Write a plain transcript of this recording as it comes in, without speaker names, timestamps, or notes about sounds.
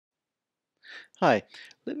Hi,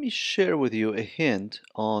 let me share with you a hint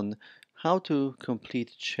on how to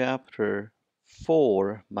complete Chapter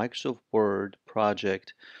 4 Microsoft Word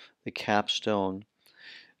project, the Capstone.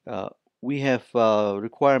 Uh, we have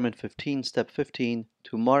requirement 15, step 15,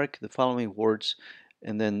 to mark the following words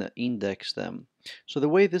and then index them. So the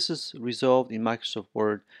way this is resolved in Microsoft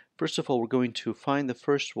Word, first of all, we're going to find the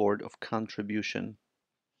first word of contribution.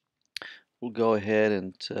 We'll go ahead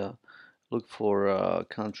and look for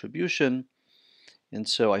contribution. And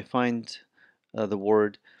so I find the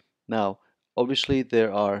word. Now, obviously,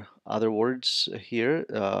 there are other words here,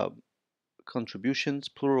 contributions,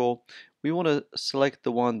 plural. We want to select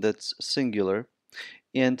the one that's singular.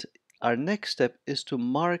 And our next step is to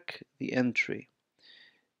mark the entry.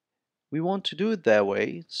 We want to do it that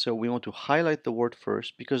way, so we want to highlight the word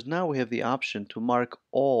first because now we have the option to mark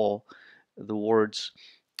all the words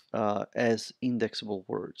as indexable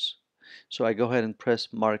words. So I go ahead and press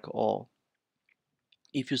mark all.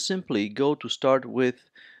 If you simply go to start with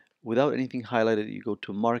without anything highlighted, you go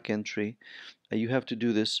to mark entry. You have to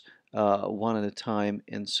do this one at a time,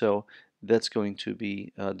 and so that's going to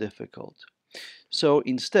be difficult. So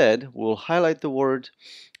instead, we'll highlight the word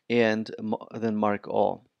and then mark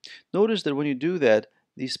all. Notice that when you do that,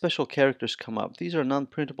 these special characters come up. These are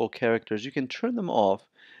non-printable characters. You can turn them off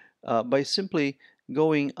by simply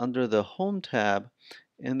going under the Home tab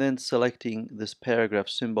and then selecting this paragraph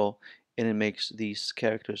symbol, and it makes these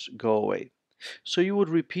characters go away. So you would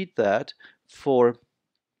repeat that for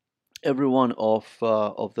every one of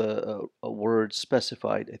the words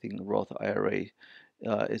specified. I think Roth IRA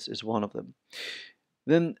is one of them.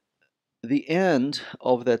 Then the end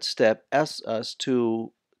of that step asks us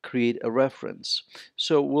to create a reference.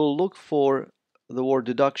 So we'll look for the word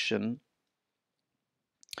deduction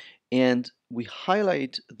and we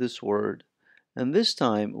highlight this word, and this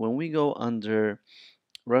time when we go under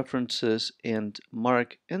references and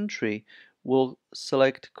mark entry, we'll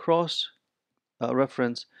select cross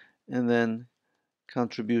reference and then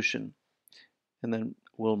contribution, and then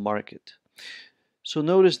we'll mark it. So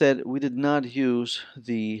notice that we did not use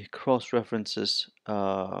the cross references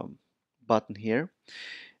button here.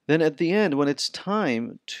 Then at the end, when it's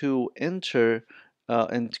time to enter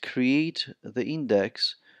and create the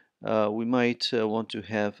index, we might want to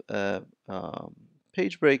have a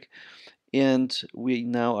page break, and we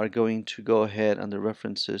now are going to go ahead under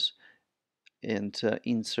references and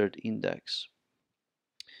insert index.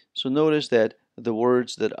 So notice that the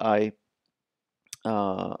words that I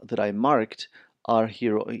marked are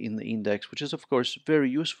here in the index, which is of course very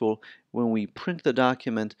useful when we print the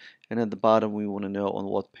document and at the bottom we want to know on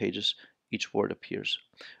what pages each word appears.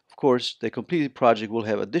 Of course, the completed project will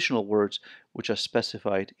have additional words which are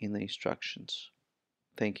specified in the instructions.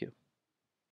 Thank you.